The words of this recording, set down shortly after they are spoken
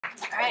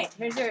All right,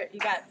 here's you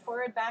got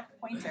forward back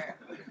pointer.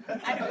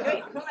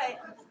 Wait, go ahead.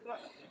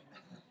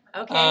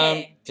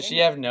 Okay. Does she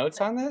have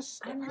notes on this?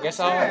 I'm not I guess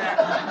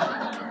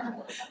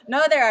sure.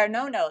 No, there are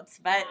no notes,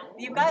 but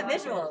you've got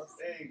visuals.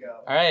 There you go.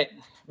 All right.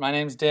 My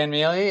name's Dan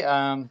Mealy,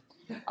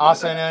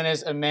 also known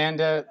as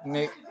Amanda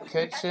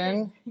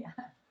McCutcheon,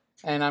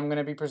 and I'm going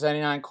to be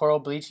presenting on coral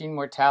bleaching,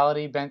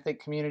 mortality, benthic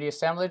community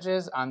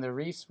assemblages on the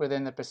reefs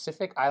within the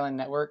Pacific Island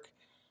Network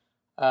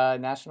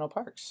National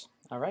Parks.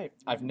 All right.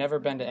 I've never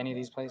been to any of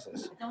these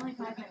places. It's only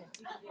 5 minutes.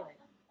 You can do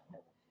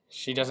it.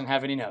 She doesn't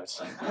have any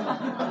notes.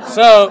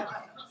 So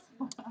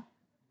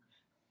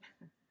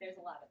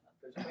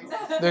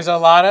There's a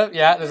lot of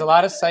them. there's a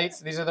lot of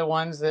sites. These are the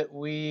ones that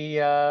we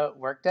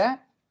worked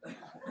at.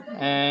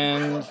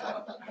 And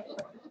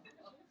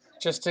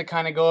just to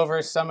kind of go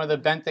over some of the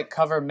benthic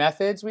cover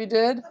methods we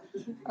did,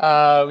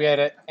 we had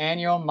an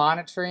annual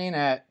monitoring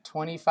at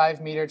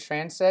 25-meter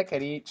transect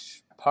at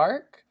each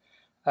park,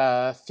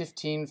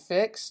 15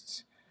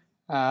 fixed.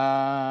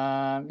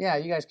 Yeah,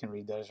 you guys can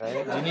read those,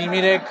 right? Do you need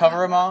me to cover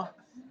them all?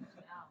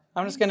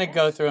 I'm just going to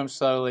go through them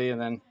slowly,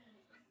 and then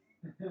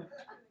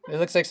it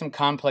looks like some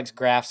complex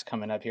graphs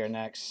coming up here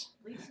next.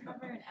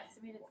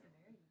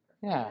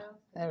 Yeah,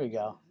 there we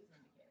go.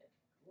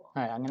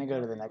 All right, I'm going to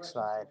go to the next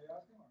slide.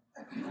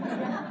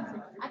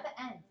 At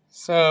the end.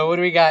 So what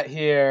do we got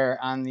here?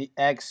 On the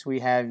X,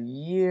 we have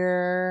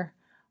year.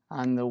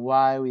 On the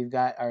Y, we've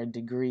got our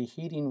degree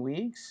heating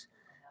weeks.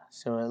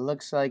 So it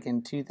looks like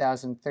in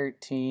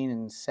 2013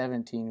 and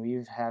 17,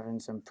 we've having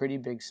some pretty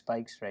big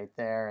spikes right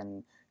there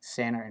in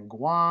Santa and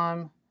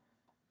Guam.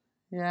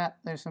 Yeah,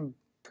 there's some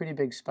pretty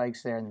big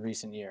spikes there in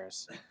recent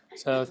years.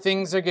 So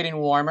things are getting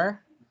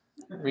warmer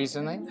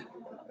recently.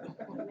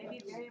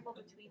 Maybe variable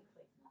between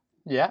places.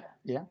 Yeah,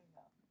 yeah.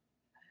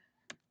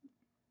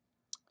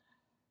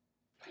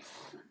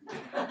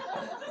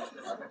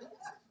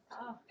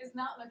 Oh, it's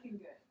not looking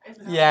good.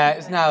 Yeah,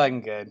 it's not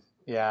looking good.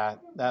 Yeah,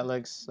 that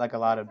looks like a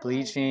lot of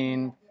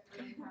bleaching.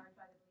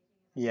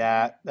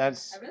 Yeah,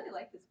 that's I really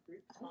like this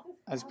group.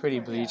 that's pretty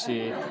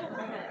bleachy.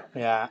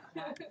 Yeah.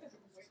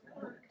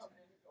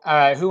 All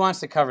right, who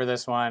wants to cover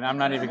this one? I'm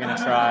not even going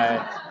to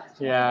try.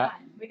 Yeah.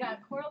 We got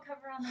coral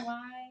cover on the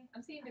Y.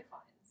 I'm seeing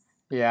declines.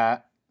 Yeah.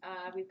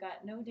 We've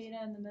got no data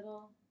in the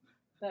middle,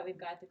 but we've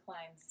got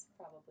declines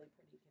probably pretty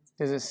consistent.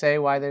 Does it say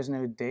why there's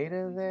no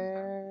data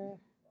there?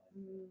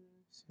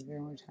 Severe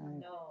mortality?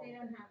 No. They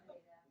don't have data.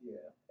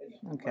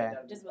 Yeah. Okay.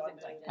 Just wasn't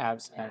collected.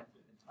 Absent.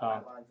 Oh,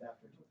 Lines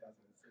after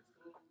 2016.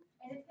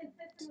 And it's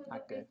consistent with Not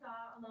what we good.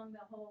 saw along the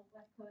whole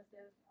west coast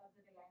of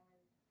the Big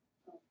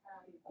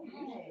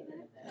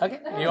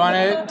Island. okay. You want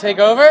to take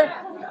over?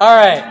 All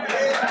right.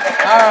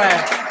 All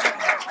right.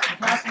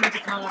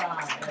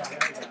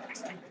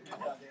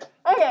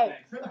 Okay,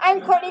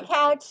 I'm Courtney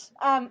Couch.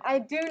 I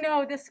do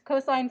know this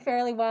coastline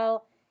fairly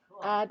well.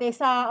 They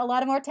saw a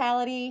lot of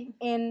mortality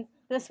in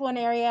this one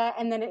area,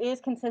 and then it is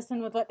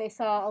consistent with what they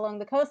saw along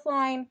the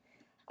coastline.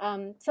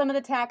 Some of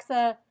the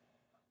taxa,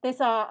 they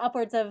saw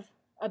upwards of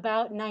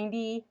about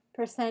 90%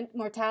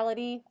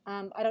 mortality.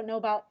 I don't know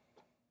about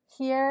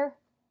here,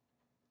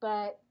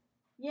 but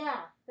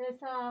yeah, they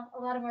saw a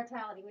lot of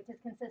mortality, which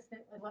is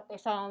consistent with what they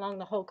saw along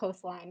the whole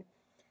coastline.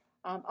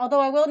 Although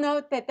I will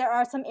note that there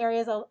are some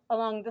areas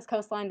along this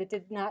coastline that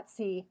did not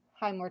see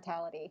high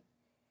mortality.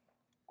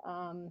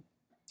 So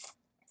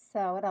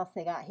what else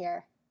they got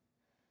here?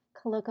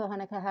 Kaloko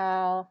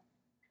Hanakahau,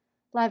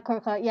 live coral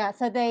cover. Yeah,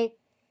 so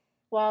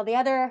while the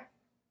other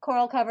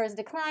coral cover is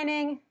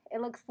declining,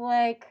 it looks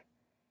like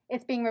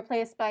it's being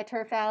replaced by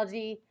turf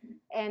algae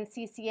and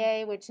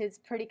CCA, which is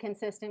pretty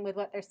consistent with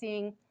what they're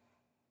seeing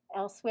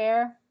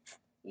elsewhere.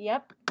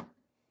 Yep.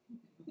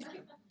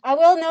 I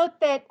will note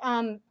that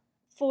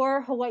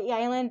for Hawaii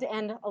Island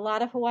and a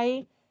lot of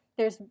Hawaii,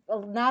 there's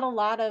not a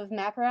lot of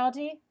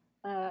macroalgae,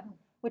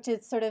 which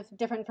is sort of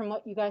different from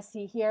what you guys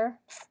see here.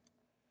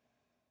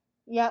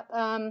 Yep,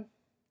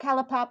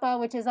 Kalapapa,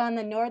 which is on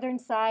the northern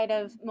side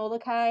of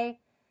Molokai,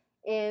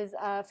 is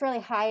a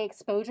fairly high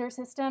exposure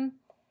system.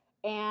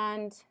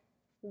 And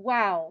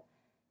wow,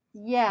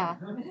 yeah,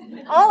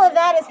 all of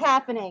that is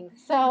happening.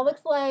 So it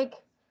looks like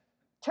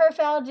turf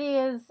algae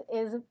is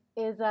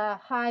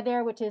high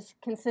there, which is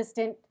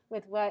consistent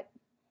with what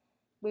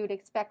we would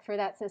expect for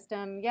that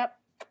system. Yep.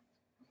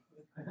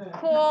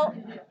 Cool.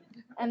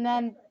 And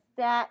then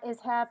that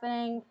is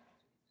happening.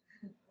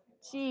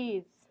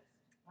 Jeez.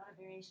 A lot of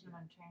variation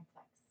among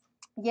transects.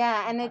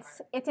 Yeah, and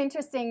it's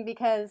interesting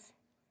because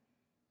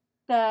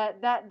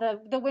the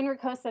windward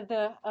coast of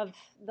the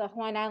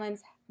Hawaiian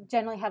Islands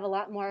generally have a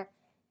lot more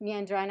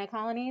meandrina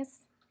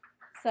colonies.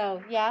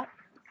 So yeah.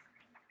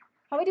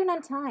 How are we doing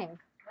on time?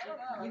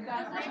 You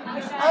got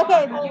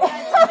Okay.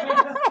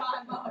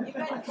 You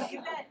got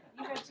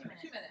 2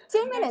 minutes.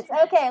 2 minutes.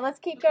 Okay, let's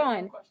keep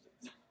going.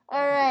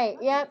 All right.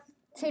 Yep.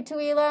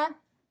 Tutuila.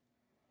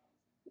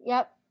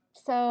 Yep.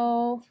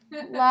 So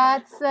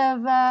lots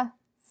of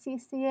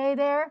CCA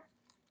there,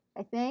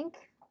 I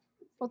think.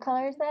 What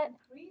color is that?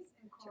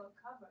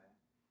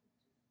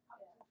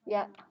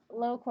 Yeah.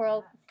 Low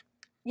coral.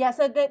 Yeah,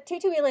 so the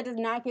Tutuila does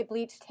not get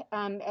bleached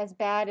as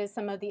bad as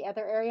some of the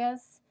other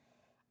areas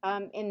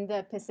in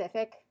the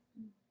Pacific.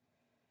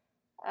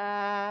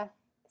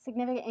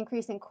 Significant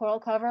increase in coral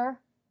cover.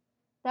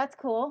 That's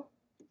cool.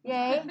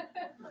 Yay.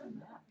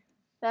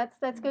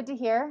 That's good to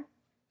hear.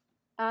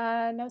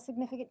 No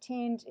significant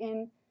change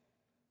in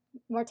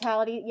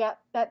mortality. Yep,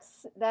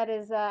 that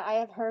is. I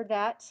have heard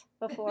that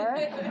before.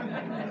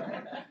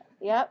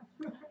 Yep.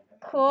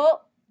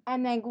 Cool.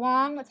 And then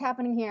Guam, what's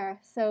happening here?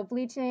 So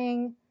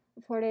bleaching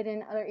reported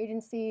in other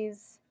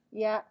agencies.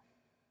 Yeah.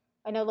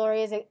 I know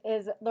Lori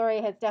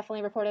Lori has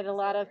definitely reported a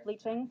lot of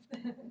bleaching.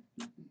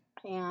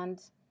 And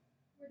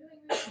We're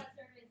doing real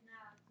surveys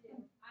now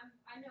too.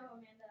 I know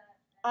Amanda.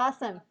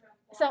 Awesome.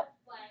 From So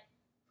but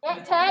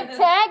yeah, tag. I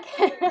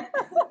don't know.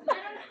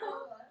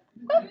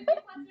 We're doing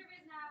flood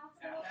surveys now,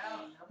 so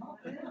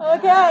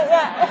Okay,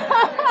 yeah.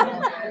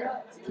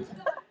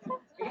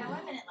 We got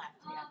 1 minute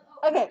left.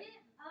 Okay.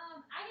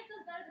 I get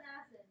those better than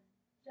acid,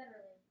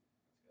 generally.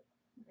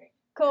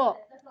 Cool.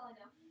 That's all I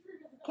know.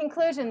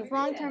 Conclusions.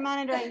 Long-term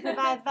monitoring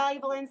provides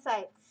valuable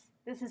insights.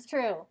 This is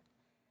true.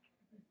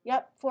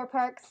 Yep, 4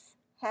 parks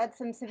had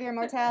some severe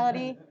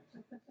mortality.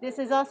 This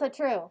is also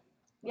true.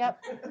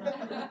 Yep.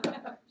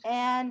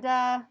 And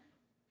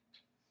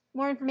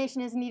more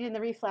information is needed in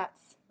the reef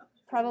flats.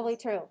 Probably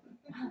true.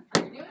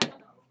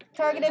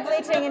 Targeted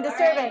bleaching and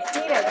disturbance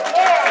needed.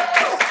 Yeah.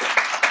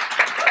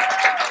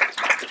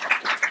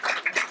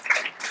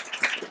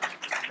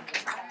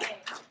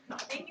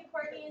 Thank you,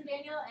 Courtney and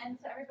Daniel, and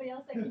to everybody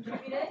else that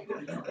contributed.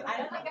 I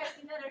don't